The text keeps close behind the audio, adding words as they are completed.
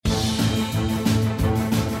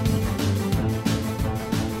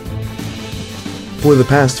For the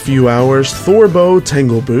past few hours, Thorbo,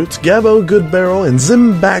 Tangleboot, Gabbo, Goodbarrel, and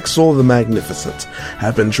Zimbaxel the Magnificent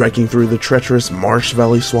have been trekking through the treacherous Marsh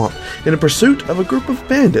Valley Swamp in a pursuit of a group of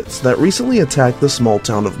bandits that recently attacked the small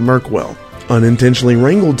town of Mirkwell. Unintentionally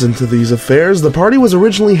wrangled into these affairs, the party was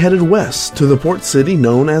originally headed west to the port city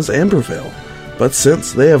known as Ambervale. But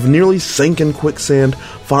since they have nearly sank in quicksand,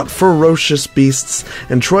 fought ferocious beasts,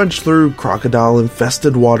 and trudged through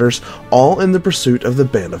crocodile-infested waters, all in the pursuit of the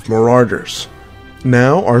band of marauders.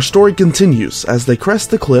 Now, our story continues as they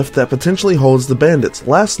crest the cliff that potentially holds the bandits'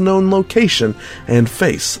 last known location and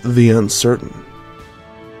face the uncertain.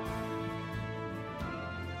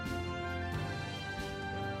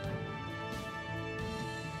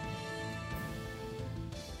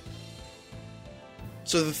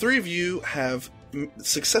 So the three of you have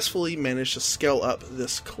successfully managed to scale up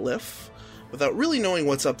this cliff without really knowing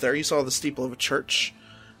what's up there. You saw the steeple of a church,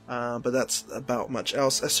 but that's about much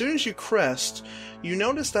else. As soon as you crest, you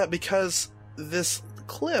notice that because this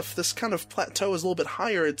cliff, this kind of plateau is a little bit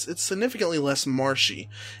higher, it's significantly less marshy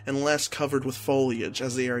and less covered with foliage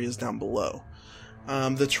as the areas down below.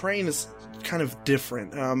 The terrain is kind of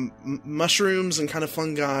different. Mushrooms and kind of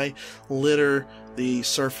fungi litter the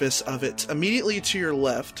surface of it. Immediately to your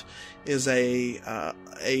left is a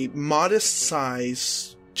modest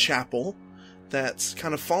size chapel that's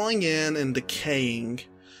kind of falling in and decaying.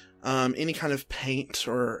 Any kind of paint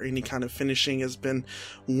or any kind of finishing has been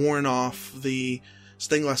worn off. The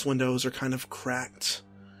stained glass windows are kind of cracked.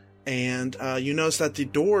 And you notice that the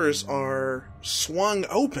doors are swung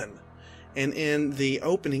open. And in the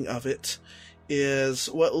opening of it is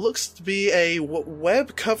what looks to be a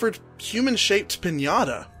web-covered human-shaped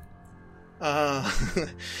piñata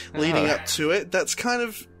leading up to it that's kind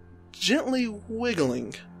of gently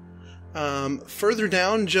wiggling. Further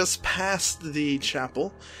down, just past the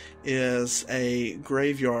chapel, is a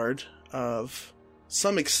graveyard of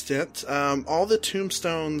some extent. All the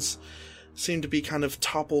tombstones seem to be kind of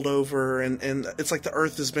toppled over, and it's like the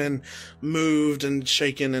earth has been moved and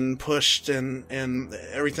shaken and pushed, and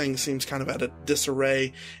everything seems kind of at a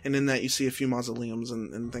disarray, and in that you see a few mausoleums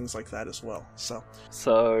and things like that as well.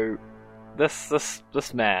 So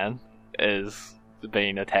this man is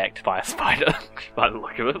being attacked by a spider by the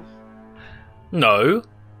look of it. No,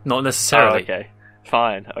 not necessarily. Oh, okay.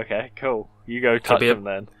 Fine. Okay, cool. You go touch him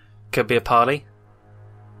then. Could be a party.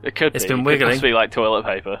 It could be. It's been wiggling. It must be like toilet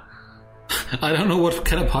paper. I don't know what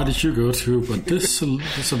kind of parties you go to, but this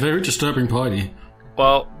is a very disturbing party.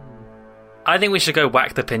 Well, I think we should go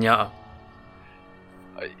whack the piñata.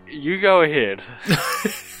 You go ahead.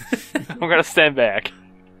 I'm going to stand back.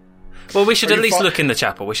 Well, we should at least look in the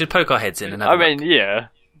chapel. We should poke our heads in and have a look. Yeah,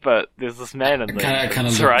 but there's this man in there. I kind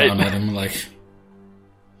of look down at him like,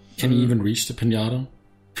 can you even reach the piñata?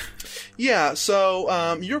 Yeah,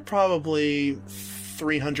 so you're probably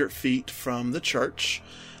 300 feet from the church.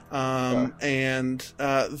 And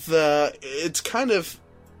it's kind of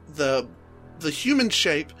the human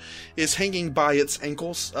shape is hanging by its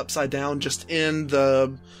ankles upside down, just in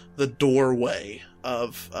the doorway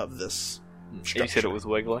of this structure. You said it was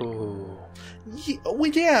wiggling? Ooh.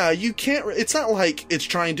 Yeah, you can't. It's not like it's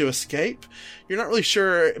trying to escape. You're not really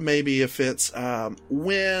sure maybe if it's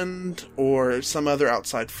wind or some other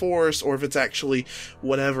outside force, or if it's actually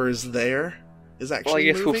whatever is there is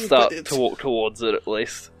actually moving. Well, I guess we'll start to walk towards it at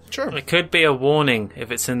least. Sure. It could be a warning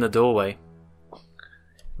if it's in the doorway.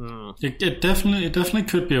 It definitely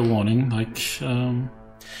could be a warning.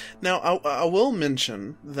 Now, I will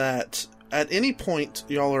mention that at any point,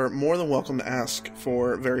 y'all are more than welcome to ask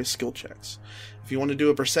for various skill checks. If you want to do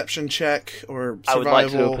a perception check or survival... I would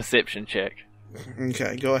like to do a perception check.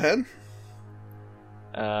 Okay, go ahead.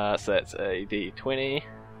 So that's a D20.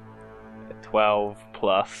 12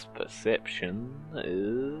 plus perception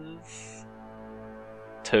is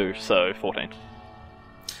 2, so 14.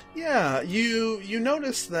 Yeah, you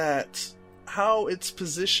notice that how it's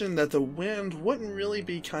positioned, that the wind wouldn't really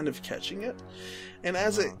be kind of catching it. And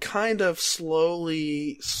as it kind of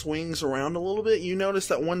slowly swings around a little bit, you notice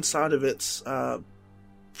that one side of it's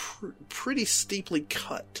pretty steeply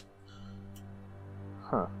cut.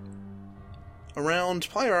 Huh.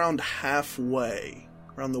 Probably around halfway,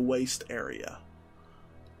 around the waist area.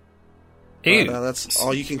 Ew. But, that's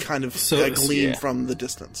all you can kind of glean from the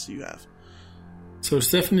distance you have. So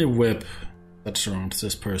it's definitely a web that surrounds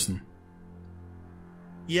this person.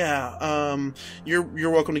 Yeah,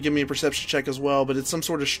 you're welcome to give me a perception check as well, but it's some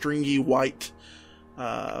sort of stringy white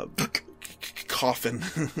coffin.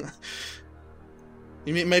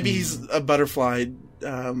 You mean maybe he's a butterfly?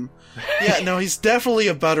 Yeah, no, he's definitely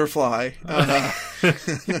a butterfly.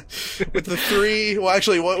 With the 3, well,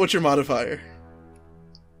 actually, what's your modifier?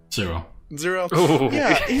 0. 0? Ooh.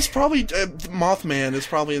 Yeah, he's probably... Mothman is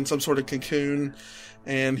probably in some sort of cocoon,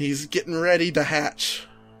 and he's getting ready to hatch.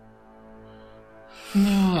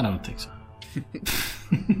 No, I don't think so.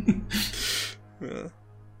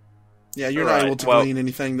 Yeah, you're not able to glean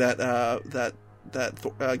anything that Gabo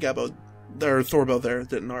or Thorbo there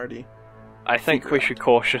didn't already. I think we should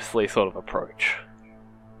cautiously sort of approach.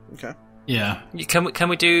 Okay. Yeah. Can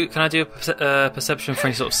I do a perception for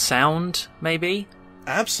any sort of sound, maybe?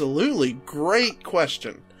 Absolutely. Great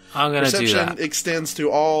question. I'm going to do that. Perception extends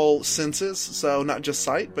to all senses, so not just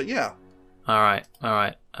sight, but yeah. Alright.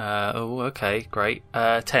 Okay, great.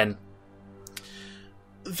 10.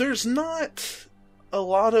 There's not a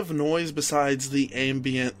lot of noise besides the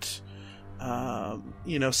ambient,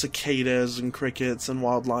 cicadas and crickets and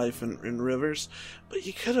wildlife and rivers, but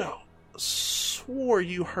you could have swore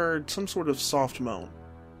you heard some sort of soft moan.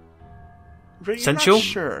 But you're Sensual? not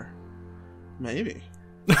sure. Maybe.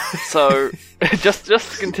 So, just to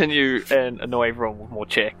continue and annoy everyone with more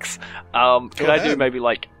checks, could I do maybe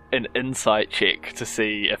like an insight check to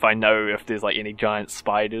see if I know if there's like any giant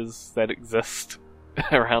spiders that exist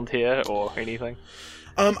around here or anything?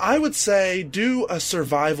 I would say do a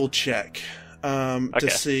survival check Okay. to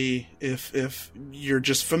see if you're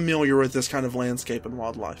just familiar with this kind of landscape and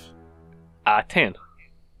wildlife. 10.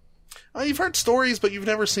 You've heard stories, but you've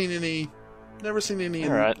never seen any.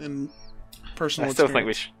 In personal. I still think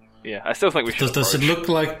we should. Yeah, I still think we should. Does it look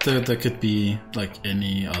like there could be like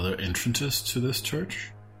any other entrances to this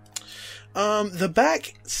church? The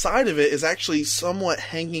back side of it is actually somewhat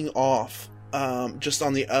hanging off, just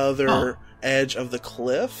on the other edge of the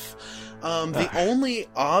cliff. The only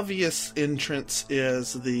obvious entrance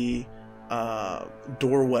is the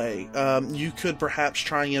doorway. You could perhaps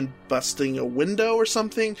try and busting a window or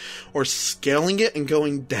something, or scaling it and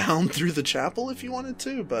going down through the chapel if you wanted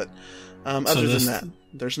to, but other than that,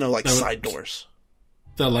 there's no side doors.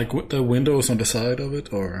 There like the windows on the side of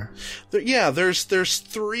it, or there's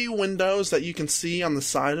 3 windows that you can see on the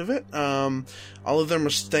side of it. All of them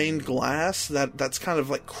are stained glass. That's kind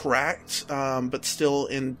of like cracked, but still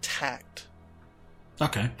intact.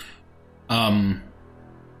 Okay.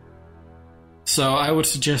 So I would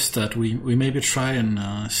suggest that we maybe try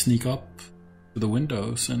and sneak up to the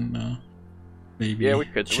windows and maybe we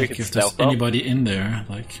could check if there's stealth up. anybody in there.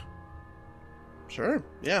 Like, sure,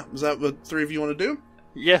 yeah. Is that what 3 of you want to do?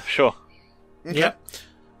 Yeah, sure. Okay. Yep.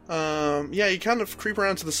 You kind of creep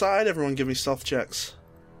around to the side. Everyone give me stealth checks.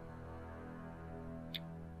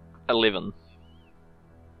 11.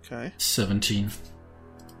 Okay. 17.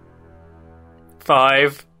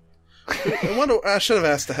 5. I should have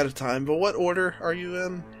asked ahead of time, but what order are you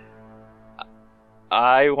in?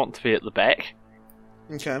 I want to be at the back.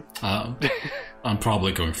 Okay. I'm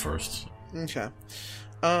probably going first. Okay.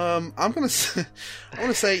 I'm gonna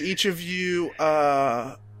say each of you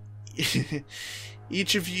go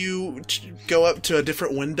up to a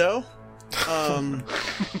different window.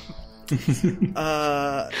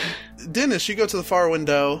 Dennis, you go to the far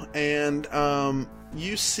window and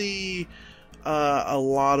you see a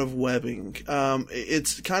lot of webbing.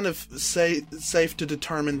 It's kind of safe to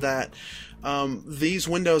determine that these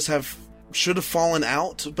windows should have fallen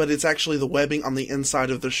out, but it's actually the webbing on the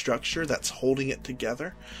inside of the structure that's holding it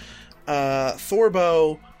together.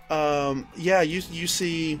 Thorbo, you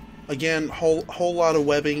see again whole lot of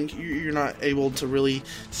webbing. You're not able to really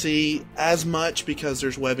see as much because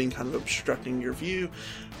there's webbing kind of obstructing your view.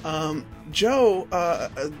 Gabo,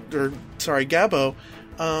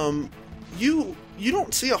 you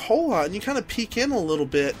don't see a whole lot, and you kind of peek in a little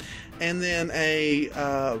bit, and then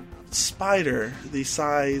a spider the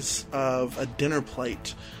size of a dinner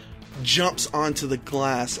plate jumps onto the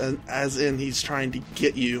glass, as in he's trying to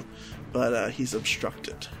get you, but he's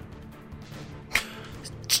obstructed.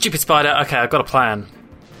 Stupid spider. Okay, I've got a plan.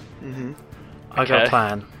 Mm-hmm. I've got a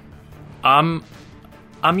plan. I'm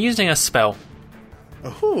using a spell.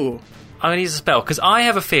 Oh. I'm going to use a spell because I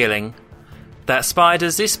have a feeling that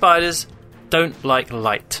these spiders don't like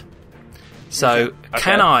light. So,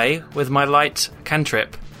 can I, with my light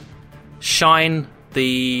cantrip, shine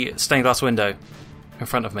the stained glass window in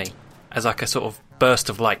front of me as like a sort of burst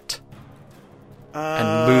of light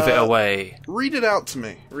and move it away? Read it out to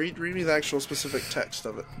me. Read me the actual specific text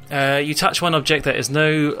of it. You touch one object that is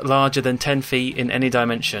no larger than 10 feet in any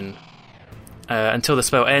dimension. Until the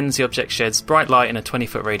spell ends, the object sheds bright light in a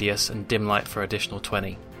 20-foot radius and dim light for additional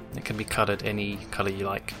 20. It can be coloured any colour you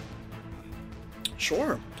like.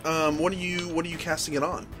 Sure. What are you casting it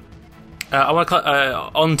on? I want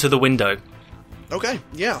to onto the window. Okay.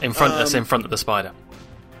 Yeah. In front of the spider.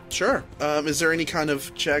 Sure. Is there any kind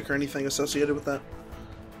of check or anything associated with that?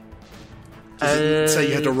 Does it say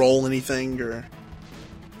you had to roll anything or?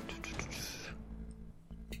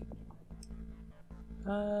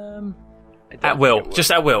 At will.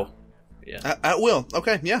 Just at will. Yeah. At will.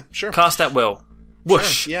 Okay, yeah, sure. Cast at will.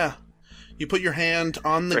 Whoosh. Sure, yeah. You put your hand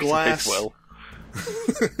on the Rest in glass. peace, Will.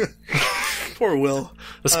 Poor Will.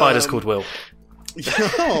 The spider's called Will.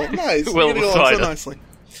 Oh, nice. Will You're getting the along so spider. nicely.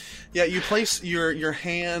 Yeah, you place your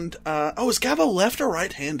hand. Is Gabo left or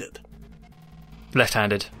right-handed?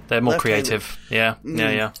 Left-handed. They're more Left-handed. creative. Yeah.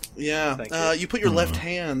 Yeah. Yeah. Thank you. You put your left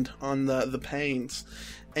hand on the panes,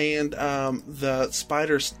 and the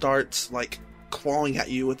spider starts like clawing at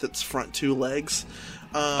you with its front two legs.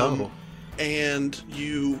 And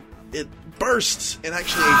it bursts in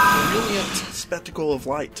actually a brilliant spectacle of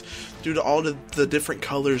light due to all the different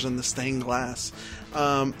colors in the stained glass.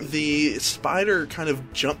 The spider kind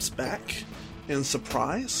of jumps back in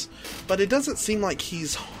surprise, but it doesn't seem like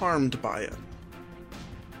he's harmed by it.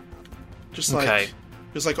 Just Okay.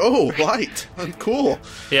 oh, light, cool.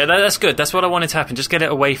 Yeah, that's good. That's what I wanted to happen. Just get it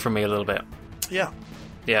away from me a little bit. Yeah.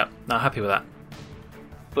 Yeah. No, happy with that.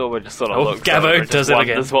 Silver just sort of Oh, looks Gabo over and just does it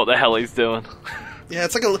again. wonders what the hell he's doing. Yeah,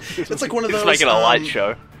 it's like one of He's those. making a light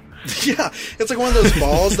show. Yeah, it's like one of those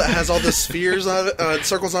balls that has all the spheres on it,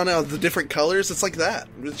 circles on it, of the different colors. It's like that.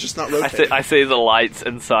 It's just not rotating. I see the lights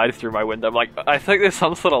inside through my window. I'm like, I think there's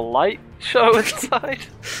some sort of light show inside.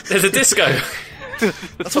 There's a disco.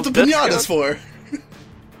 That's what the pinata's for.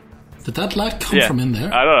 Did that light come from in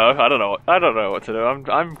there? I don't know what to do.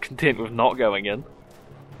 I'm content with not going in.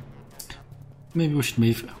 Maybe we should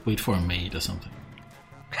wait for a maid or something.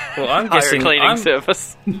 Well, I'm Hire a guessing. cleaning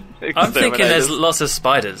service. I'm thinking there's lots of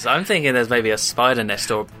spiders. I'm thinking there's maybe a spider nest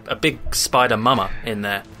or a big spider mama in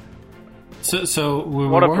there. So we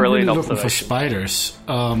What a weren't brilliant really looking for observation. spiders.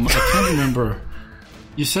 I can't remember.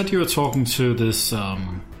 You said you were talking to this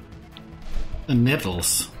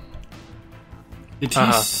Nettles.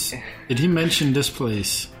 Did he mention this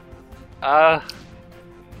place? Well,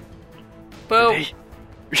 Hey.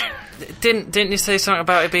 didn't you say something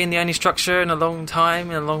about it being the only structure in a long time,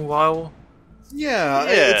 in a long while? Yeah,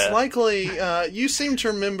 Yeah. it's likely. You seem to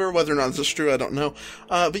remember, whether or not this is true, I don't know.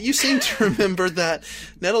 But you seem to remember that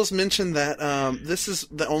Nettles mentioned that this is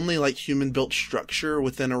the only like human-built structure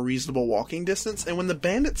within a reasonable walking distance. And when the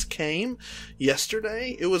bandits came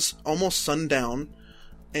yesterday, it was almost sundown,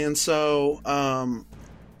 and so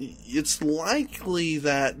it's likely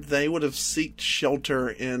that they would have sought shelter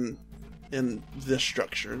in this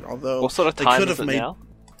structure. Although What sort of they time could is have it made now?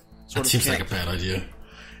 sort That of seems camp. like a bad idea.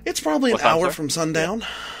 It's probably an What time, hour sir? from sundown.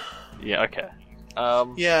 Yeah, okay.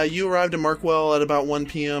 Yeah, you arrived in Markwell at about 1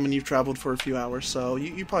 p.m. and you've traveled for a few hours, so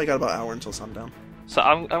you probably got about an hour until sundown. So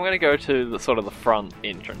I'm going to go to the sort of the front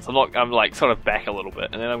entrance. I'm like sort of back a little bit,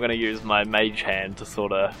 and then I'm going to use my mage hand to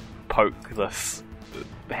sort of poke this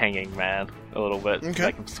hanging man a little bit, Okay.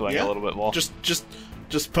 make him swing Yeah. a little bit more.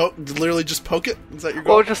 Just poke, literally just poke it? Is that your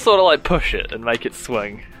goal? Or just sort of like push it and make it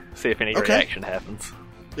swing. See if any Okay. reaction happens.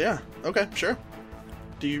 Yeah, okay, sure.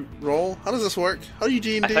 Do you roll? How does this work? How do you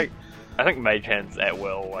D&D? I think mage hand's at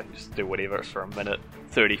will. I can just do whatever for a minute,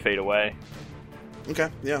 30 feet away. Okay,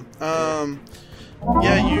 yeah.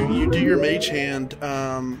 Yeah, you do your mage hand,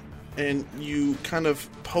 and you kind of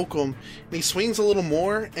poke him, and he swings a little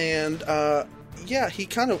more, and yeah, he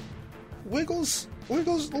kind of wiggles a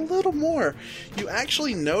little more. You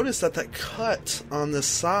actually notice that cut on the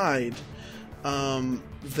side,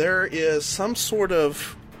 there is some sort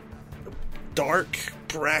of dark,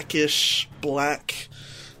 brackish, black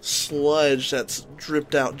sludge that's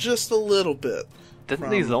dripped out just a little bit. Didn't from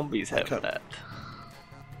these zombies have okay. that?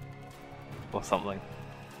 Or something.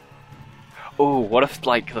 Oh, what if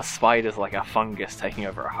like the spider's like a fungus taking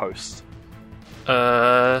over a host?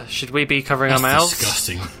 Should we be covering That's our mouths?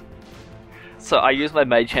 disgusting. So I use my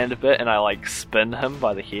mage hand a bit and I like spin him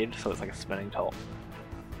by the head, so it's like a spinning top.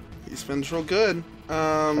 He spins real good.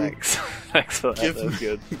 Thanks. Thanks for that. Give That was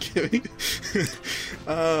good.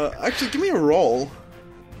 Actually, give me a roll.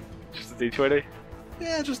 Just a d20.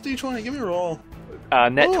 Yeah, just D20. Give me a roll.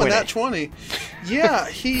 Net Oh, 20. nat 20. Yeah,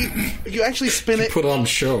 you actually spin it. Put on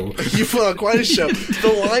show. You put on quite a show.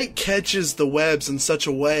 The light catches the webs in such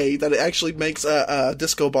a way that it actually makes a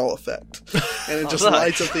disco ball effect. And it just nice.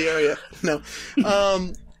 lights up the area. No.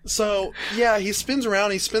 So, yeah, he spins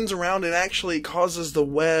around, and actually causes the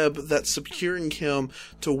web that's securing him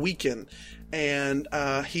to weaken. And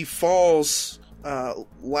he falls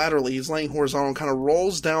laterally. He's laying horizontal and kind of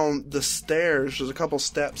rolls down the stairs. There's a couple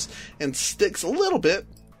steps and sticks a little bit.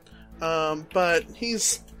 But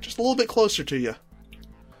he's just a little bit closer to you.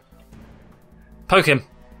 Poke him.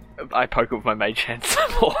 I poke it with my mage hand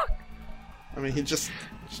some more. I mean, he just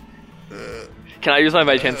Can I use my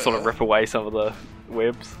mage hand to sort of rip away some of the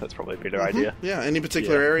webs? That's probably a better idea. Yeah, any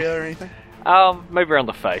particular area or anything? Maybe around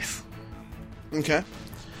the face. Okay.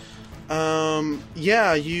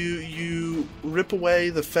 Yeah, you rip away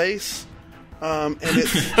the face, and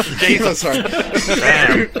it's... oh, sorry.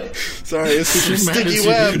 Sorry, it's some sticky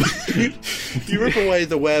web. You rip away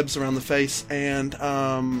the webs around the face, and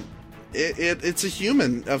it's a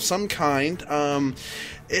human of some kind.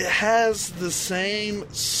 It has the same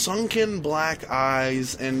sunken black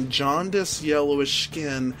eyes and jaundiced yellowish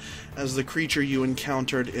skin as the creature you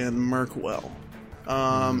encountered in Mirkwell.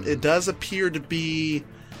 It does appear to be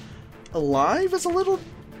alive. It's a little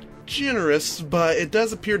generous, but it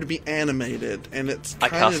does appear to be animated, and it's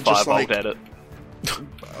kind of just like at it.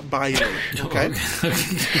 biting. Okay.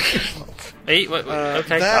 Okay.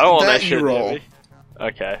 That you roll.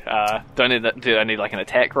 Okay. Do I need like an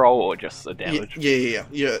attack roll or just a damage? Yeah.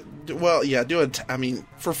 Well, yeah.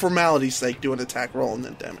 For formality's sake, do an attack roll and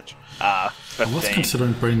then damage. 15. I was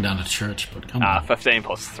considering burning down the church, but come on. 15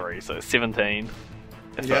 plus 3, so 17.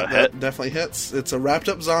 Yeah, that definitely hits. It's a wrapped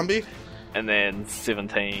up zombie. And then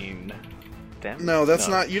 17 damage? No, that's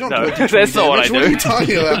not... You don't do it. That's not what I do. What are you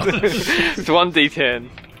talking about? It's 1d10.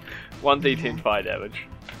 1d10 fire damage.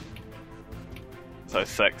 So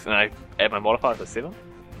 6. And I add my modifier for 7?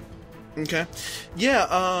 Okay.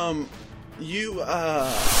 Yeah, you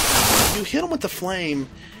hit him with the flame,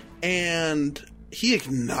 and he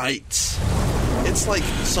ignites. It's like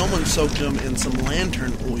someone soaked him in some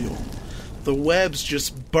lantern oil. The webs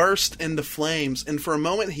just burst into flames, and for a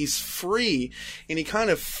moment he's free, and he kind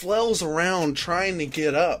of flails around trying to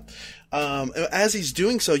get up. As he's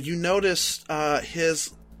doing so, you notice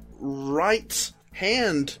his right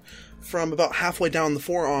hand from about halfway down the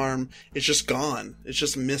forearm is just gone. It's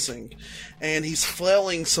just missing. And he's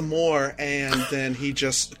flailing some more, and then he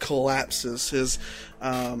just collapses. His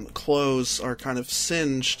clothes are kind of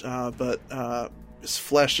singed, but his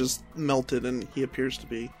flesh is melted, and he appears to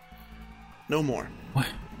be no more. What?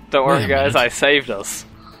 Don't worry, guys, I saved us.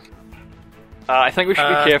 I think we should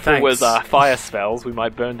be careful thanks. with fire spells. We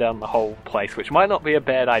might burn down the whole place, which might not be a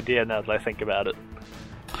bad idea now that I think about it.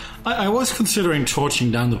 I was considering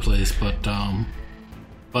torching down the place, but I'm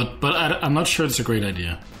not sure it's a great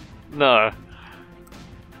idea. No.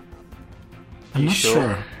 I'm not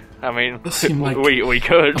sure. I mean, This seemed like we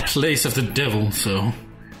could. a place of the devil, so...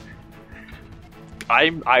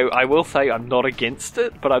 I will say I'm not against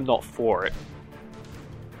it, but I'm not for it.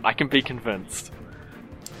 I can be convinced.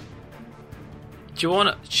 Do you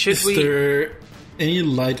want to... Is there any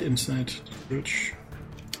light inside the church?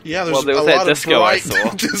 Yeah, there's there was a that lot disco of I bright saw.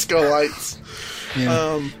 disco lights.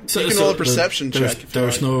 Yeah. You can roll a perception check. if you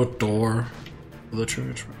There's like. no door to the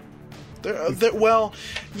church. There's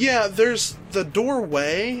the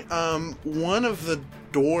doorway. One of the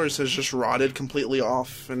doors has just rotted completely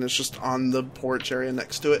off, and it's just on the porch area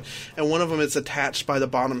next to it. And one of them is attached by the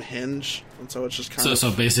bottom hinge, and so it's just kind of...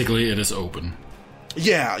 So basically it is open.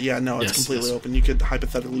 Yeah, no, it's completely open. You could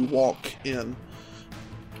hypothetically walk in.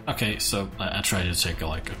 Okay, so I try to take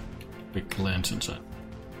a big glance inside.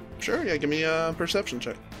 Sure, yeah, give me a perception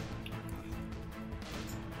check.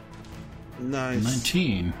 Nice.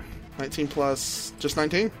 19. 19 plus... just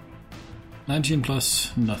 19? 19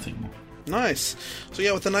 plus nothing. Nice. So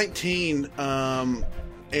yeah, with the 19, and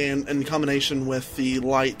in combination with the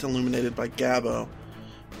light illuminated by Gabo,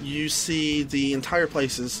 you see the entire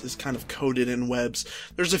place is kind of coated in webs.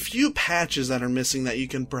 There's a few patches that are missing that you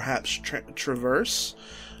can perhaps traverse,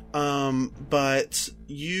 but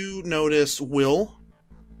you notice Will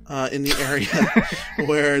in the area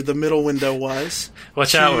where the middle window was.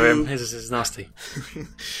 Watch out with him. His is nasty.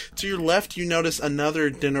 To your left, you notice another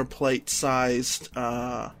dinner plate-sized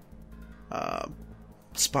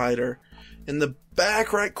spider. In the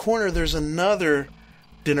back right corner, there's another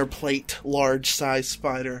dinner plate large-sized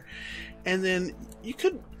spider. And then you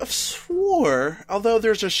could have swore, although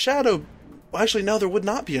there's a shadow... Well, actually, no, there would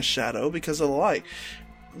not be a shadow because of the light.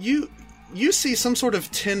 You see some sort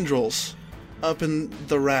of tendrils up in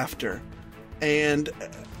the rafter. And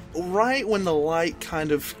right when the light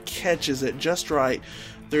kind of catches it just right,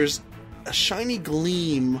 there's a shiny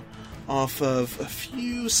gleam off of a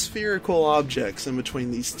few spherical objects in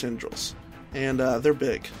between these tendrils. And they're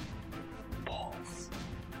big.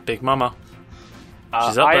 Big Mama.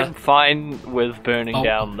 She's up I there. am fine with burning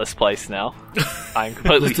down this place now. I'm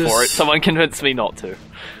completely for it. Someone convinced me not to.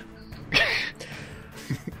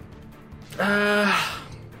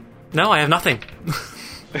 No, I have nothing.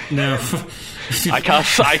 No. I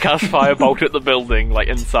cast firebolt at the building, like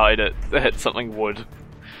inside it, to hit something wood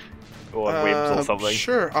or webs or something.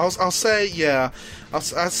 Sure, I'll say yeah. I'll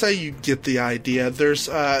say you get the idea. There's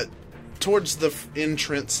towards the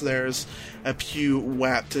entrance, there's a pew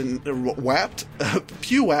wrapped in wrapped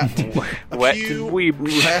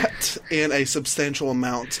in a substantial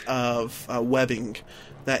amount of webbing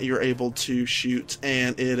that you're able to shoot,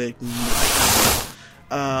 and it ignites.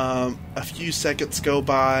 A few seconds go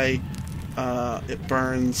by, it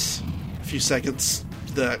burns. A few seconds,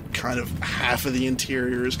 the kind of half of the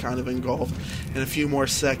interior is kind of engulfed. In a few more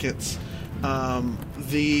seconds,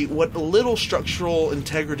 what little structural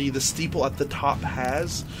integrity the steeple at the top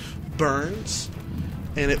has burns,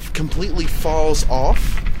 and it completely falls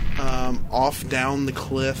off down the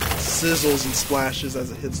cliff, sizzles and splashes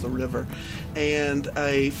as it hits the river, and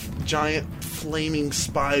a giant flaming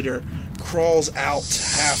spider crawls out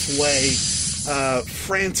halfway,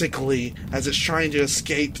 frantically, as it's trying to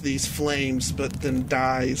escape these flames, but then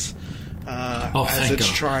dies as it's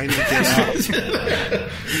trying to get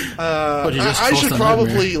out. I should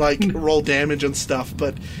probably roll damage and stuff,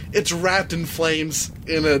 but it's wrapped in flames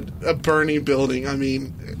in a burning building. I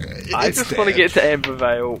mean, I just want to get to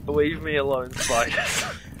Ambervale. Leave me alone, spiders.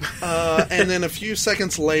 And then a few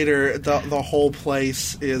seconds later, the whole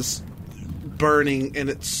place is burning, and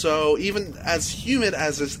it's so, even as humid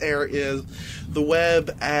as this air is, the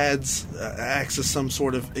web acts as some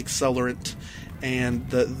sort of accelerant, and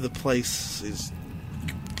the place is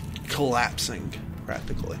collapsing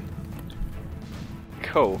practically.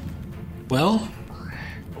 Cool. Well,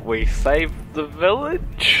 we saved the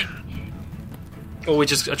village? Or we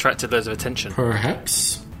just attracted loads of attention.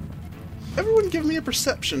 Perhaps. Everyone give me a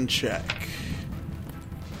perception check.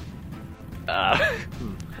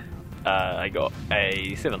 I got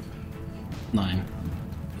a 7. 9.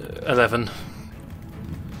 11.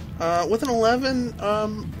 With an 11,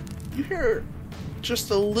 you hear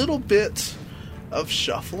just a little bit of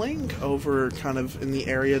shuffling over kind of in the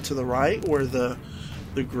area to the right where the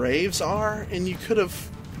graves are, and you could have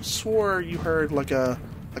swore you heard like a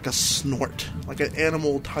snort, like an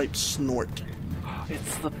animal type snort.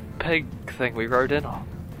 It's the pig thing we rode in on.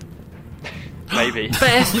 Maybe.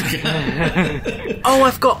 Beth! Oh,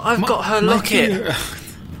 I've got her locket.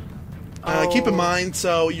 Keep in mind,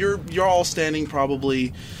 so you're all standing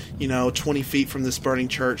probably, 20 feet from this burning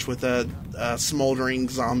church with a smoldering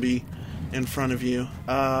zombie in front of you.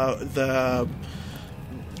 The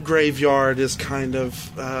graveyard is kind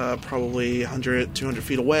of probably 100, 200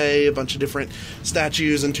 feet away. A bunch of different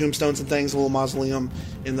statues and tombstones and things, a little mausoleum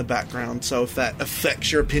in the background. So if that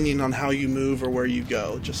affects your opinion on how you move or where you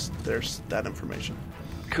go, just there's that information.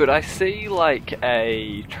 Could I see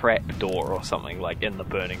a trap door or something in the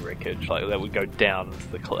burning wreckage, that would go down into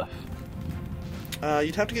the cliff?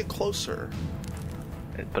 You'd have to get closer.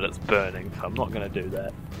 But it's burning, so I'm not going to do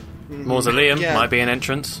that. Mm-hmm. Mausoleum might be an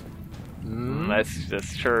entrance.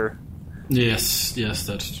 That's true. Yes,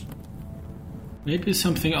 that's maybe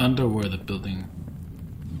something under where the building.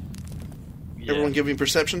 Yeah. Everyone give me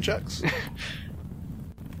perception checks.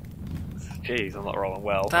 Jeez, I'm not rolling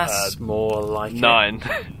well. That's more like 9.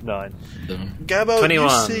 9. Gabo, 21. you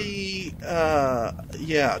see...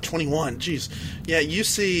 21. Jeez. Yeah, you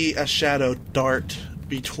see a shadow dart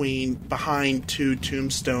behind two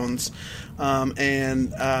tombstones,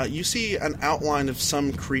 and you see an outline of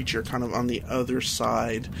some creature kind of on the other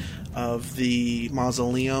side of the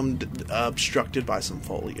mausoleum, obstructed by some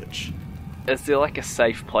foliage. Is there a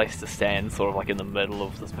safe place to stand, sort of in the middle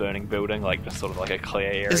of this burning building, just sort of a clear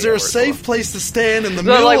area? Is there a safe place to stand in the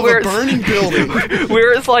middle of a burning building?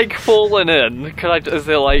 Where it's fallen in? Is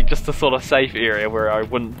there just a sort of safe area where I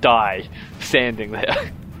wouldn't die standing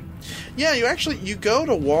there? Yeah, you go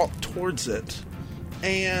to walk towards it,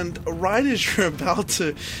 and right as you're about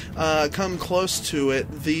to come close to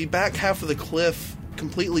it, the back half of the cliff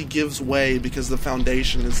completely gives way because the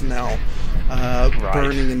foundation is now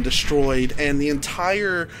burning and destroyed, and the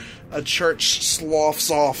entire church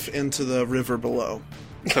sloughs off into the river below.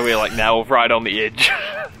 So we're now right on the edge.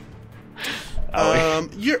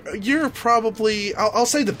 You're probably, I'll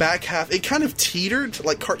say the back half, it kind of teetered,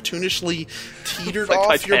 cartoonishly teetered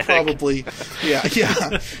off. You're probably,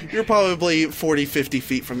 you're probably 40, 50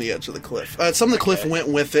 feet from the edge of the cliff. Some of the cliff went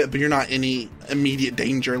with it, but you're not in any immediate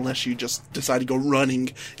danger unless you just decide to go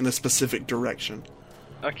running in a specific direction.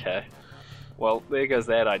 Okay. Well, there goes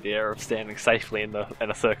that idea of standing safely in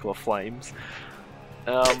a circle of flames.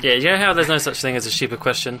 Yeah, you know how there's no such thing as a stupid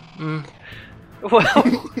question?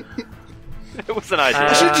 Well... It was an idea.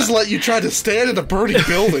 I should just let you try to stand in a burning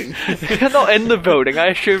building. Not in the building. I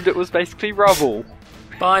assumed it was basically rubble.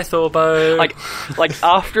 Bye, Thorbo.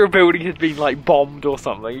 After a building had been bombed or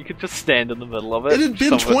something, you could just stand in the middle of it. It had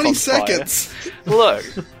been 20 seconds. Look,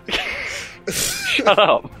 shut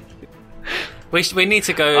up. We need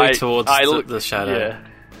to go towards the shadow.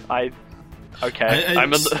 Yeah, Okay,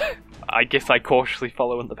 I'm in the... I guess I cautiously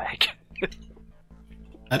follow in the back.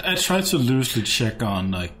 I tried to loosely check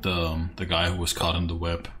on like the guy who was caught in the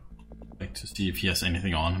web, like to see if he has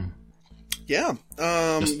anything on him. Yeah.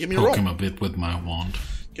 Just Give me a poke roll. him a bit with my wand.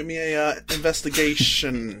 Give me a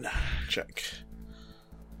investigation check.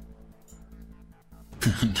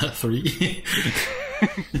 3.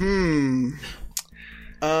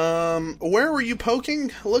 Where were you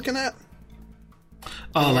poking? Looking at?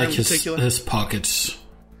 Like in particular? his pockets.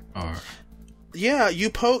 Or Yeah, you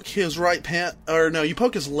poke his right pant, or no, you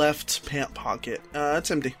poke his left pant pocket. It's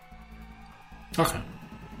empty. okay,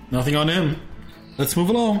 nothing on him. Let's move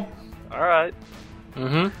along. Alright.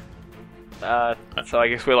 So I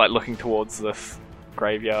guess we're like looking towards this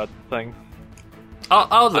graveyard thing.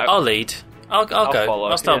 I'll lead. I'll go. Follow.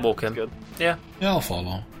 I'll start Yeah, walking. good. Yeah. Yeah, I'll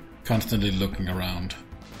follow. Constantly looking around.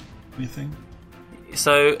 Anything?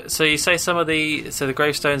 So you say some of the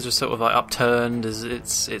gravestones are sort of like upturned, as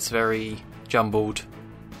it's very jumbled.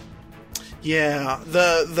 Yeah,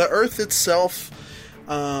 the earth itself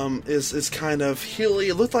is kind of hilly.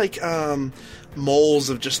 It looked like moles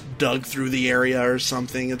have just dug through the area or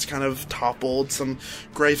something. It's kind of toppled. Some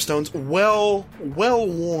gravestones, well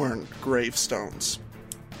worn gravestones,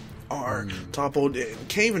 are toppled.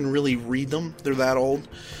 Can't even really read them. They're that old.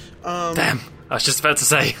 Damn, I was just about to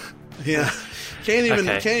say. Yeah. Can't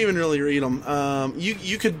even really read them.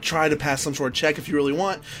 You could try to pass some sort of check if you really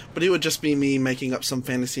want, but it would just be me making up some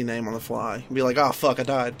fantasy name on the fly. Be like, oh fuck, I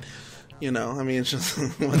died. You know, I mean, it's just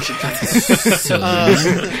what you can. So,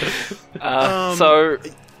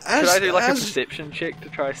 should I do like a perception check to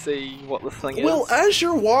try to see what this thing is? Well, as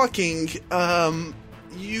you're walking,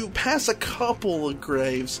 you pass a couple of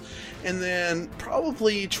graves, and then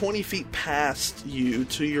probably 20 feet past you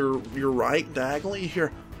to your right, diagonally, you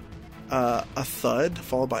hear a thud,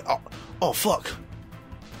 followed by oh fuck,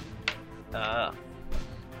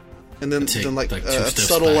 and then like two a steps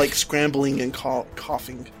subtle back. like scrambling and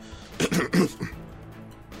coughing.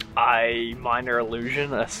 I minor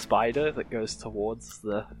illusion a spider that goes towards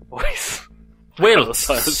the voice. Will.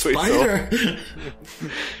 Spider.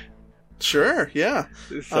 Sure, yeah.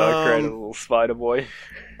 So create a little spider boy.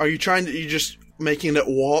 Are you you just making it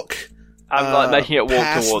walk? I'm like making it walk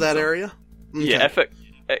past towards that them. area. Okay. Yeah,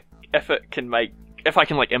 if I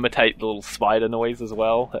can like imitate the little spider noise as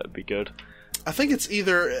well, that would be good. I think it's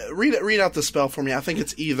either read out the spell for me. I think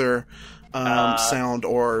it's either sound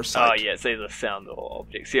or sight. Oh yeah, it's either sound or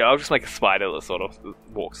objects. Yeah, I'll just make a spider that sort of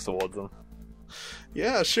walks towards them.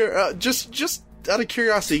 Yeah, sure. Just out of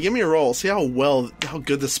curiosity, give me a roll. See how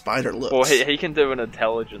good the spider looks. Well, he can do an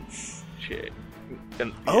intelligence check.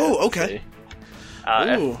 Okay.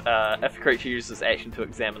 If a creature uses action to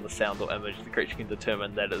examine the sound or image, the creature can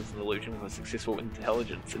determine that it is an illusion with a successful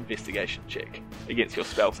intelligence investigation check against your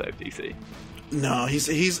spell save DC. No,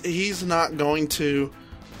 he's not going to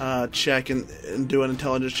check and do an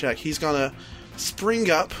intelligence check. He's gonna spring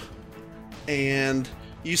up, and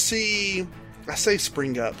you see. I say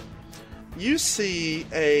spring up. You see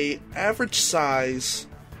a average size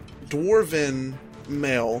dwarven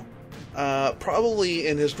male. Probably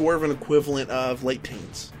in his dwarven equivalent of late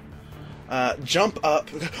teens. Jump up.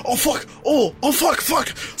 Oh fuck! Oh fuck!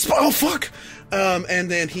 Oh fuck! And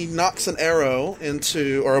then he knocks an arrow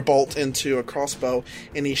or a bolt into a crossbow,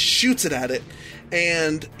 and he shoots it at it,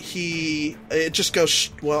 and it just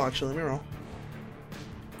goes. Well, actually, let me roll.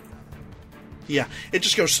 Yeah, it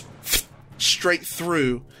just goes straight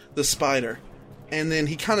through the spider. And then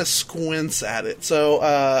he kind of squints at it.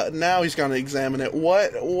 So now he's going to examine it.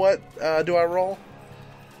 What do I roll?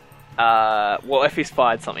 Well, if he's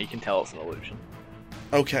fired something, you can tell it's an illusion.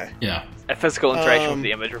 Okay. Yeah. A physical interaction with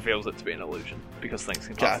the image reveals it to be an illusion, because things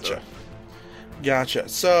can pass through. Gotcha.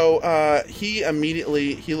 So he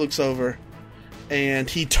looks over, and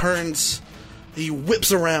he turns, he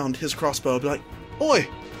whips around his crossbow, be like, Oi,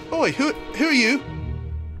 who are you?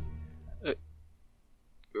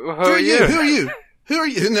 Who are you? Who are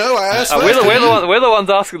you? No, I asked. We're the ones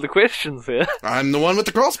asking the questions here. I'm the one with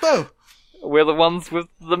the crossbow. We're the ones with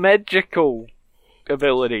the magical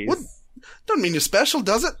abilities. What? Doesn't mean you're special,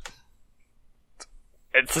 does it?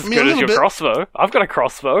 It's as good as your crossbow. I've got a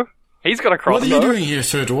crossbow. He's got a crossbow. What are you doing here,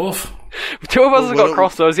 Sir Dwarf? Two of us have got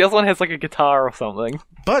crossbows. The other one has like a guitar or something.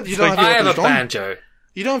 But you don't have I have a banjo.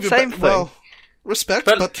 You don't have Same thing. Well, respect,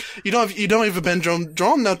 but you don't have a banjo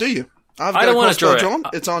drawn now, do you? I don't want to draw it. Drawn.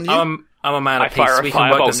 It's on you. I'm a man of I fire peace. a We can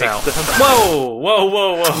work fireball this out. next to him.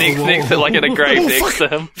 Whoa! Next to like in a grave next to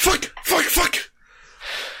him. Fuck!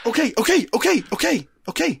 Okay.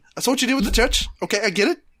 That's what you do with the church. Okay, I get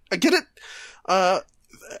it. I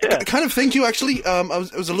kind of thank you, actually. I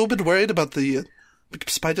was a little bit worried about the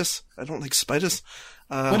spiders. I don't like spiders.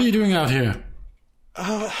 What are you doing out here?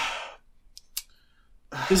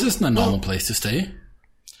 This isn't a normal place to stay.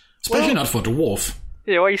 Especially not for a dwarf.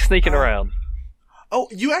 Yeah, why are you sneaking around? Oh,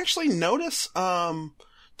 you actually notice,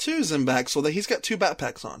 too, Zimbaxel, that he's got 2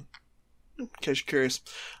 backpacks on. In case you're curious.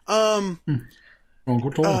 Oh,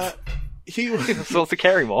 good dwarf. He So to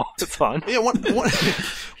carry more. It's fine. Yeah, one of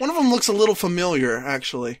them looks a little familiar,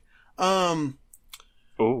 actually.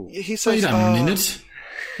 Ooh. He says, Wait a minute.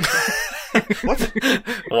 What?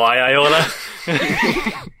 Why, Iola?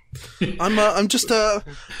 I'm just an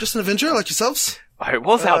Avenger like yourselves. Oh, it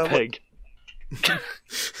was our pig.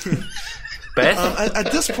 Beth?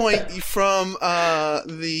 At this point, from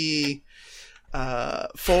the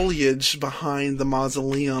foliage behind the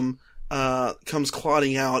mausoleum comes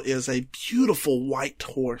clotting out is a beautiful white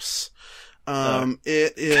horse.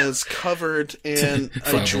 It is covered in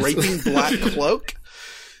a draping black cloak,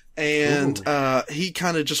 and he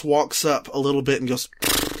kind of just walks up a little bit and goes,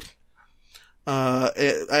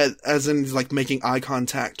 as in he's like making eye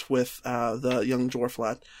contact with the young dwarf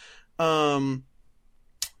lad.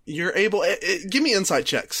 You're able. Give me insight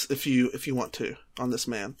checks if you want to on this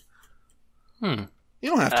man. You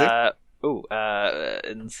don't have to.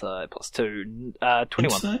 Insight +2. 21.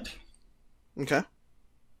 Inside? Okay.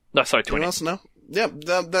 No, sorry, 20. Anyone else? No. Yeah,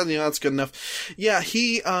 that's good enough. Yeah,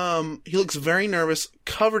 he looks very nervous,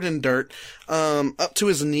 covered in dirt, up to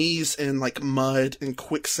his knees in like mud and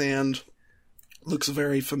quicksand. Looks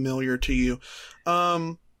very familiar to you.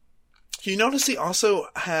 You notice he also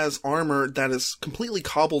has armor that is completely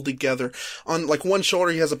cobbled together. On like one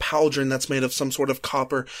shoulder he has a pauldron that's made of some sort of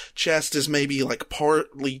copper. Chest is maybe like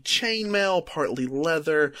partly chainmail, partly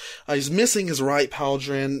leather. He's missing his right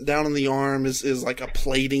pauldron. Down on the arm is like a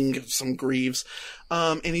plating of some greaves.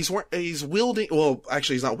 And he's wielding, well,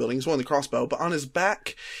 actually he's not wielding, he's wielding the crossbow, but on his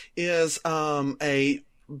back is a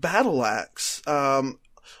battle axe.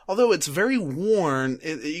 Although it's very worn,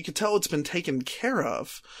 you can tell it's been taken care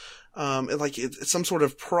of. It's some sort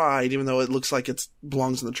of pride, even though it looks like it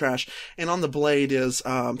belongs in the trash. And on the blade is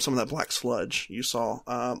some of that black sludge you saw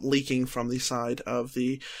leaking from the side of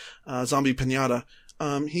the zombie pinata.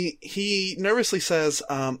 He nervously says,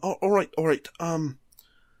 "Oh, all right. I'm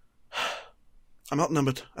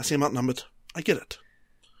outnumbered. I see I'm outnumbered. I get it.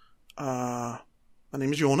 My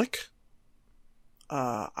name is Yornik.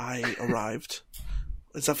 I arrived.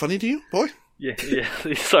 Is that funny to you, boy?" Yeah,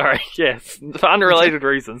 sorry, yes. For unrelated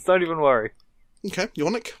reasons, don't even worry. Okay,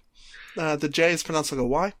 Yornik. The J is pronounced like a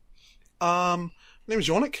Y. My name is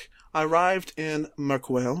Yornik. I arrived in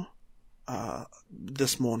Mirkwohl,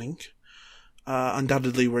 this morning.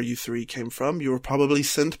 Undoubtedly where you 3 came from. You were probably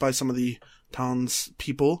sent by some of the town's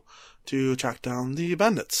people to track down the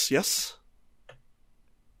bandits, yes?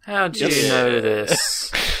 How do you know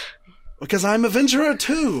this? Because I'm a Venturer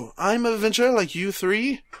too. I'm a Venturer like you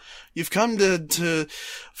 3. You've come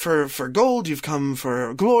for gold, you've come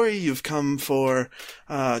for glory, you've come for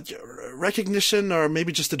recognition, or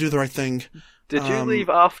maybe just to do the right thing. Did you leave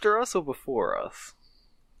after us or before us?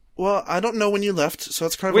 Well, I don't know when you left, so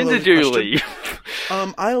it's kind of when a did you question. leave?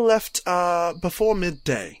 I left before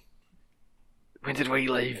midday. When did we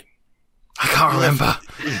leave? I can't remember.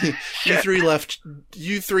 You 3 left.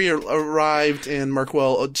 You 3 arrived in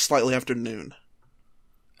Mirkwohl slightly after noon.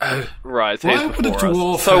 Oh, right. So Why would a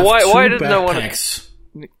dwarf so have why two did no one? backpacks?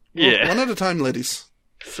 Yeah. One at a time, ladies.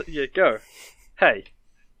 So, yeah. Go. Hey.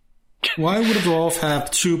 Why would a dwarf have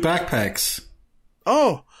 2 backpacks?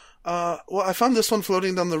 Oh, well, I found this one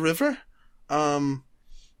floating down the river. I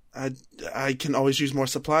can always use more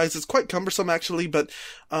supplies. It's quite cumbersome, actually, but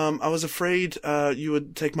I was afraid you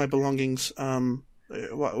would take my belongings.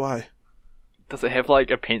 Why? Does it have like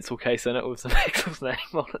a pencil case in it with Zimbaxel's name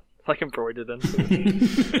on it, like embroidered in?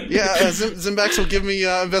 Yeah, Zimbax will give me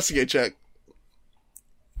investigate check.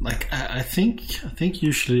 Like I think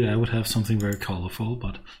usually I would have something very colorful,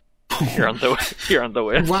 but You're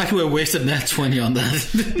underwear. why do I waste a net 20 on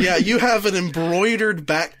that? Yeah, you have an embroidered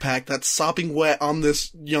backpack that's sopping wet on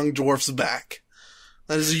this young dwarf's back.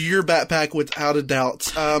 That is your backpack without a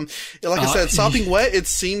doubt. Like I said, sopping wet, it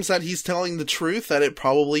seems that he's telling the truth, that it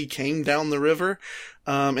probably came down the river,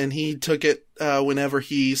 and he took it whenever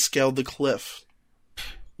he scaled the cliff.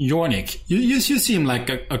 Yornik, you seem like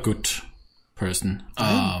a good person.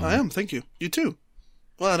 I am, thank you. You too.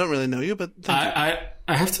 Well, I don't really know you, but thank you.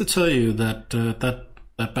 I have to tell you that that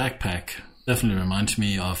backpack definitely reminds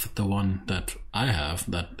me of the one that I have.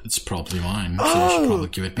 That it's probably mine, so I should probably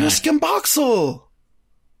give it You're back. Skimboxel!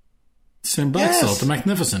 Zimbaxel, Yes. the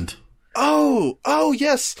Magnificent. Oh,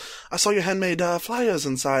 yes. I saw your handmade flyers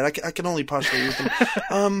inside. I can only partially read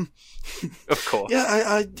them. Of course.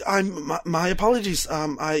 Yeah, my apologies.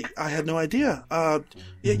 I had no idea.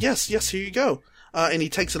 Yes, here you go. And he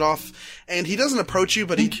takes it off, and he doesn't approach you,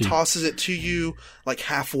 but he tosses it to you, like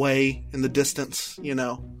halfway in the distance, you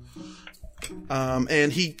know.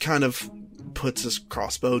 And he kind of puts his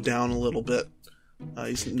crossbow down a little bit.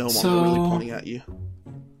 He's no longer really pointing at you.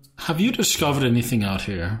 Have you discovered anything out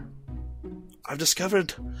here? I've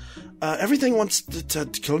discovered everything wants to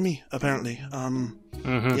kill me, apparently.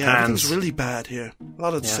 Everything's really bad here. A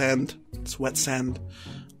lot of sand. It's wet sand.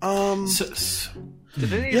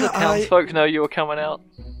 Did any of the townsfolk know you were coming out?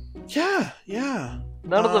 Yeah.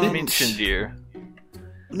 None of them mentioned you.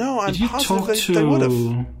 No, I'm Did you positive talk they would have.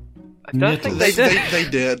 to... I don't think they did. They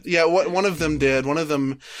did. Yeah, one of them did. One of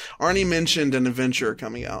them, Arnie mentioned an adventurer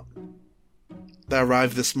coming out that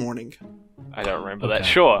arrived this morning. I don't remember that.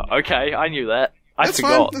 Sure. Okay, I knew that. I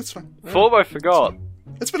forgot. That's fine. Forbo forgot.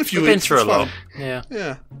 It's been a few We've weeks. been through a It's lot. fine.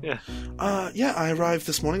 Yeah. I arrived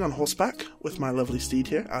this morning on horseback with my lovely steed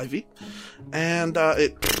here, Ivy, and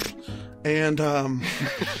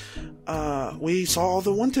we saw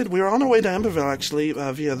the wanted. We were on our way to Amberville actually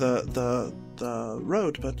via the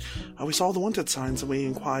road, but we saw the wanted signs and we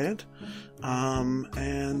inquired.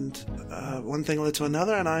 And one thing led to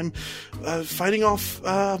another, and I'm fighting off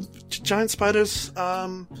giant spiders.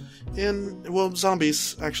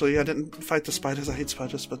 Zombies. Actually, I didn't fight the spiders. I hate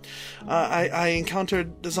spiders, but I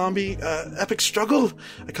encountered the zombie. Epic struggle.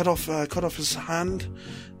 I cut off his hand,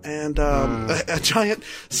 and a giant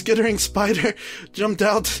skittering spider jumped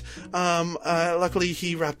out. Luckily,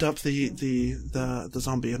 he wrapped up the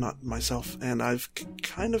zombie, and not myself. And I've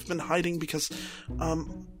kind of been hiding because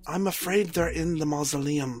I'm afraid they're in the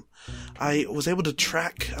mausoleum. I was able to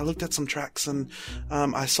track. I looked at some tracks, and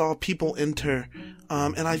I saw people enter.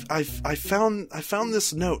 And I found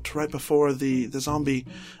this note right before the zombie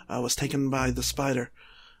was taken by the spider.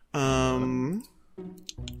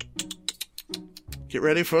 Get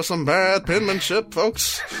ready for some bad penmanship,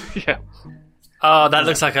 folks. Yeah. Oh, that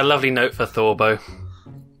looks like a lovely note for Thorbo.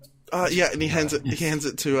 Yeah, and he hands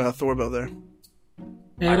it to Thorbo there.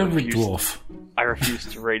 Yeah, every dwarf. I refuse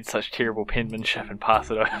to read such terrible penmanship and pass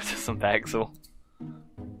it over to some Baxel.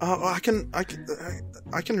 I can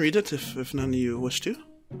read it if none of you wish to.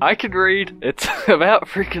 I can read. It's about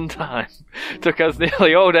freaking time. Took us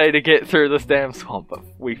nearly all day to get through this damn swamp, but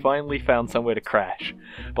we finally found somewhere to crash.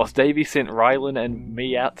 Boss Davy sent Rylan and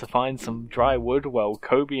me out to find some dry wood while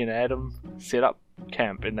Kobe and Adam set up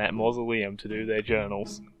camp in that mausoleum to do their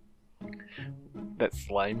journals. That's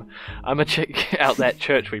lame. I'ma check out that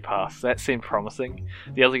church we passed. That seemed promising.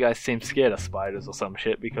 The other guys seemed scared of spiders or some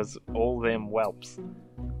shit because all them whelps.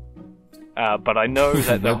 But I know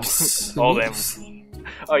that all them...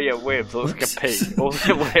 Oh yeah, webs. Looks like a pig. All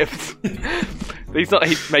them webs.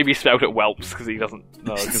 He maybe spelled it whelps because he doesn't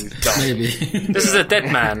know because he's dumb. Maybe. This is a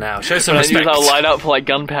dead man now. Show some And respect. I'll light up like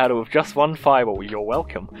gunpowder with just one fireball. You're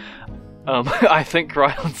welcome. I think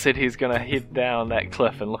Rylan said he's gonna head down that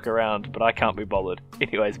cliff and look around, but I can't be bothered.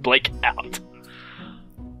 Anyways, Blake out.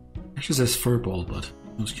 Actually says furball, but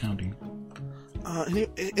who's counting?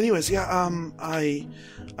 Anyways, yeah,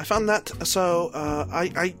 I found that, so,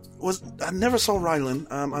 I never saw Rylan.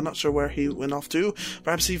 I'm not sure where he went off to.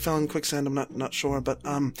 Perhaps he fell in quicksand, I'm not sure, but,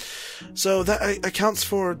 so that accounts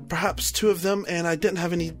for perhaps two of them, and I didn't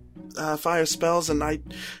have any, fire spells, and I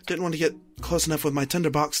didn't want to get close enough with my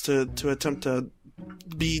tinderbox to attempt to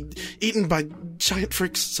be eaten by giant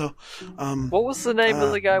freaks, so, What was the name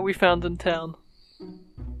of the guy we found in town?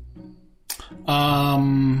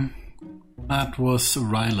 That was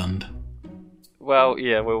Ryland. Well,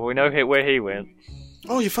 yeah, we know where he went.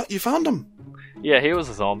 Oh, you found him? Yeah, he was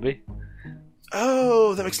a zombie.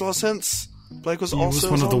 Oh, that makes a lot of sense. Blake was He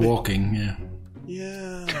also was one a of the zombie. walking, yeah.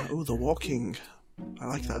 Yeah. Oh, the walking. I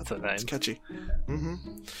like that. That's a name. It's catchy. Mm-hmm.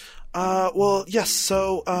 Well, yes,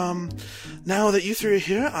 so, now that you three are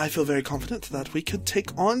here, I feel very confident that we could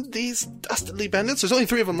take on these dastardly bandits. There's only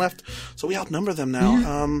 3 of them left, so we outnumber them now.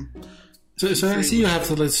 Yeah. So I see you have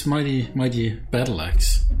this mighty battle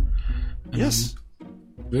axe. Yes.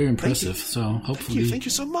 Very impressive, so hopefully... Thank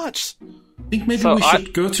you so much. I think maybe So we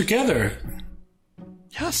should go together.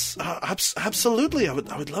 Yes, absolutely. I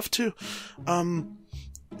would love to.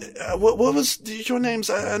 What was your names?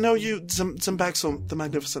 I know you, Zimbaxel the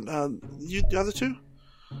Magnificent. You, the other two?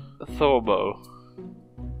 Thorbo.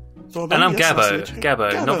 Thorbo, And I'm yes, Gabbo. nice to meet you.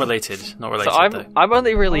 Gabbo. Not related. Not related, So though. I'm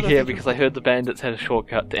only really Oh, no, here thank you. because I heard the bandits had a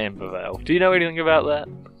shortcut to Ambervale. Do you know anything about that?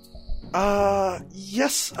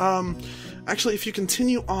 Yes. Actually, if you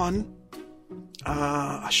continue on,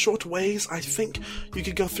 a short ways. I think you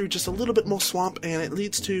could go through just a little bit more swamp, and it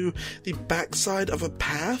leads to the backside of a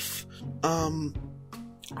path.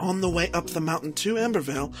 On the way up the mountain to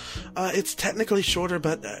Ambervale. It's technically shorter,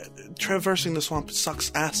 but traversing the swamp sucks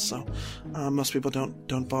ass, so most people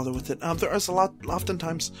don't bother with it. There is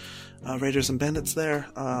oftentimes raiders and bandits there.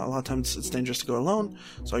 A lot of times it's dangerous to go alone,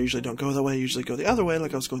 so I usually don't go that way. I usually go the other way,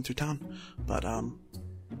 like I was going through town. But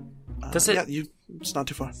does it? Yeah, it's not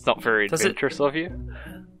too far. It's not very adventurous of you.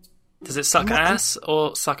 Does it suck ass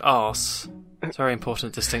or suck arse? It's a very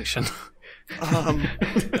important distinction.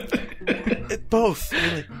 Both,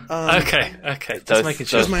 really. Okay. Just making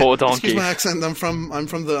sure. Excuse my accent. I'm from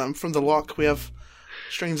the Loch. We have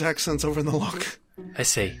strange accents over in the Loch. I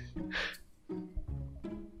see.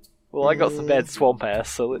 Well, I got some bad swamp ass,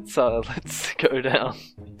 so let's go down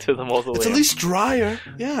to the mausoleum. It's at least drier.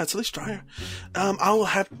 Yeah, it's at least drier. I'll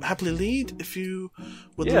happily lead if you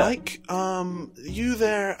would like. You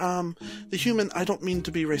there, the human. I don't mean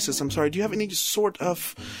to be racist. I'm sorry. Do you have any sort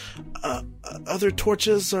of other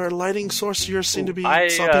torches or lighting source? Yours seem to be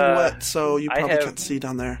sopping wet, so you probably can't see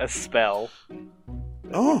down there. A spell.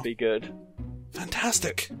 That would be good.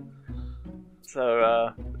 Fantastic.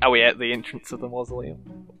 So, are we at the entrance of the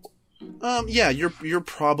mausoleum? Yeah, you're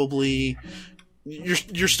probably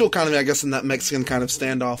you're still kind of, I guess, in that Mexican kind of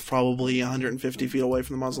standoff, probably 150 feet away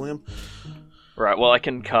from the mausoleum. Right. Well, I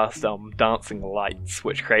can cast dancing lights,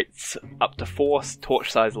 which creates up to 4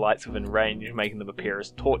 torch-sized lights within range, making them appear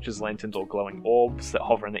as torches, lanterns, or glowing orbs that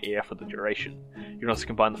hover in the air for the duration. You can also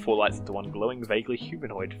combine the 4 lights into one glowing, vaguely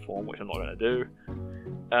humanoid form, which I'm not going to do.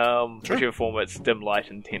 Sure. Whichever form, it's dim light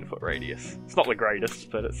and 10-foot radius. It's not the greatest,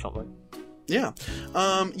 but it's something. Yeah.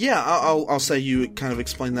 I'll say you kind of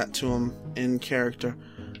explain that to him in character.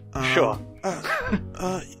 Sure.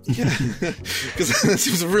 Yeah. Because that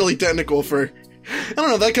seems really technical for... I don't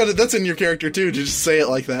know, that's in your character too, to just say it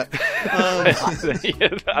like that.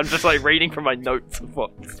 I'm just like reading from my notes of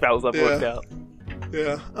what spells I've worked out.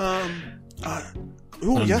 Yeah.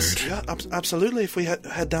 Yes, yeah, absolutely. If we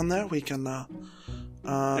head down there, we can...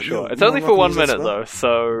 sure. It's only for 1 minute though, so...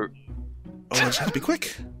 Oh, I just have to be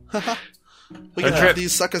quick. We can have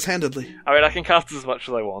these suckers handedly. I mean, I can cast as much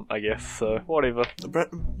as I want, I guess, so whatever.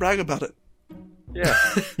 Brag about it. Yeah.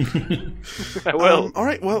 I will.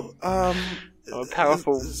 Alright, well, I'm a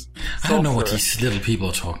powerful I don't know what these little people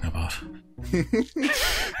are talking about.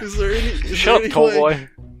 Is there any... Shut up, tall boy.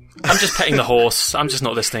 I'm just petting the horse. I'm just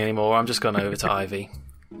not listening anymore. I'm just going over to Ivy.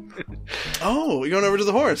 Oh, you're going over to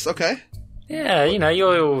the horse, okay. Yeah,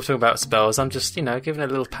 you're all talking about spells. I'm just, giving it a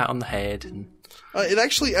little pat on the head. And... it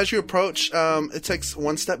actually, as you approach, it takes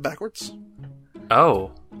 1 step backwards.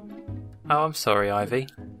 Oh, I'm sorry, Ivy.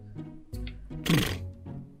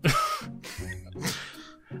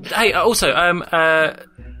 Hey, also,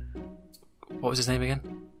 what was his name again?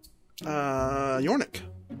 Yornik.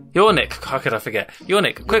 Yornik, how could I forget?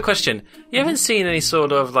 Yornik, quick question. You haven't seen any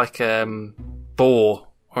sort of, boar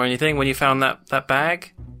or anything when you found that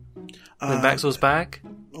bag? In Baxel's bag?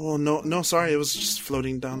 Oh, no, sorry, it was just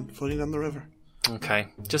floating down the river. Okay,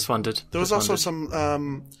 just wondered. There was also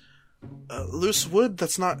some loose wood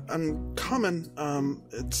that's not uncommon.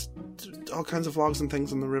 It's all kinds of logs and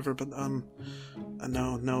things in the river, but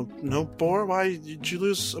no boar. Why did you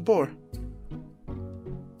lose a boar?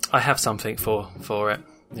 I have something for it.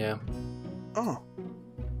 Yeah. Oh.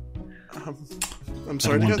 I'm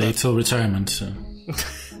sorry to hear that. 1 day till retirement. So.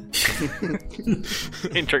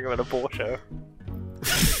 Entering him in a boar show.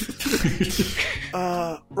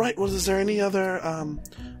 Right. Well, is there any other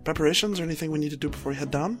preparations or anything we need to do before we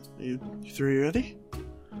head down? You three ready?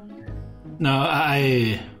 No,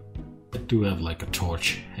 I do have a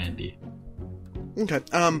torch handy. Okay.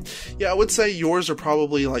 Yeah, I would say yours are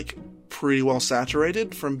probably pretty well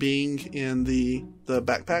saturated from being in the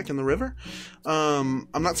backpack in the river. I'm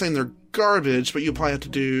not saying they're garbage, but you probably have to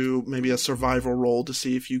do maybe a survival roll to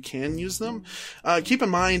see if you can use them. Keep in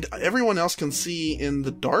mind, everyone else can see in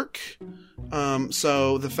the dark.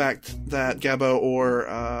 So the fact that Gabbo or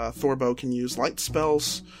Thorbo can use light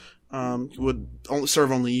spells would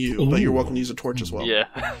serve only you. Ooh. But you're welcome to use a torch as well. Yeah.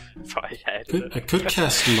 I could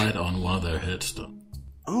cast light on one of their heads, though.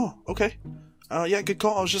 Oh, okay. Yeah, good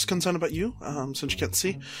call. I was just concerned about you, since you can't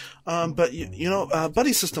see. But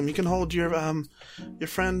buddy system, you can hold your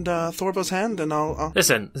friend Thorbo's hand, and I'll...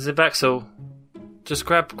 Listen, Baxel, just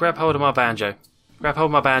grab hold of my banjo. Grab hold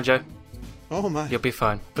of my banjo. Oh my! You'll be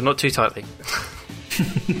fine, but not too tightly.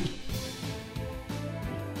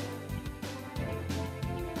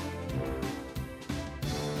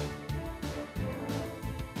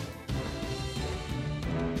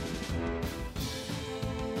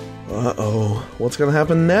 Uh-oh. What's gonna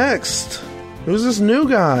happen next? Who's this new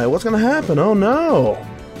guy? What's going to happen? Oh no!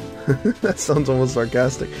 That sounds almost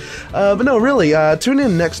sarcastic. But no, really, tune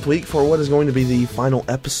in next week for what is going to be the final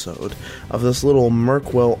episode of this little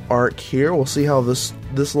Mirkwell arc here. We'll see how this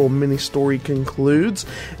little mini story concludes.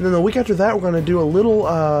 And then the week after that, we're going to do a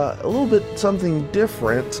little bit something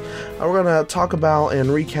different. We're going to talk about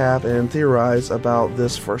and recap and theorize about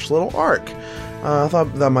this first little arc. I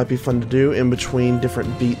thought that might be fun to do in between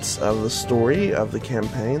different beats of the story, of the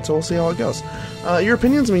campaign, so we'll see how it goes. Your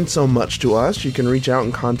opinions mean so much to us. You can reach out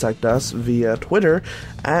and contact us via Twitter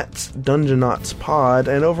at DungeonautsPod,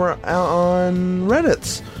 and over on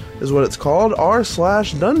Reddit is what it's called,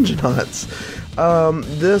 r/Dungeonauts.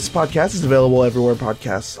 This podcast is available everywhere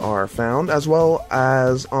podcasts are found, as well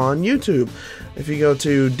as on YouTube. If you go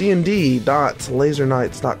to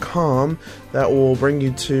dnd.laserknights.com, that will bring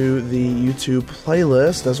you to the YouTube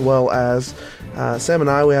playlist, as well as Sam and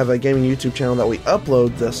I, we have a gaming YouTube channel that we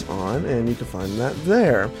upload this on, and you can find that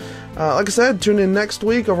there. Like I said, tune in next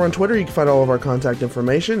week over on Twitter. You can find all of our contact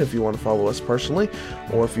information if you want to follow us personally,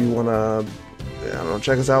 or if you want to, I don't know,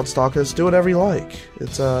 check us out, stalk us, do whatever you like.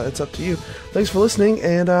 It's up to you. Thanks for listening,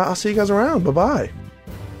 and I'll see you guys around. Bye-bye.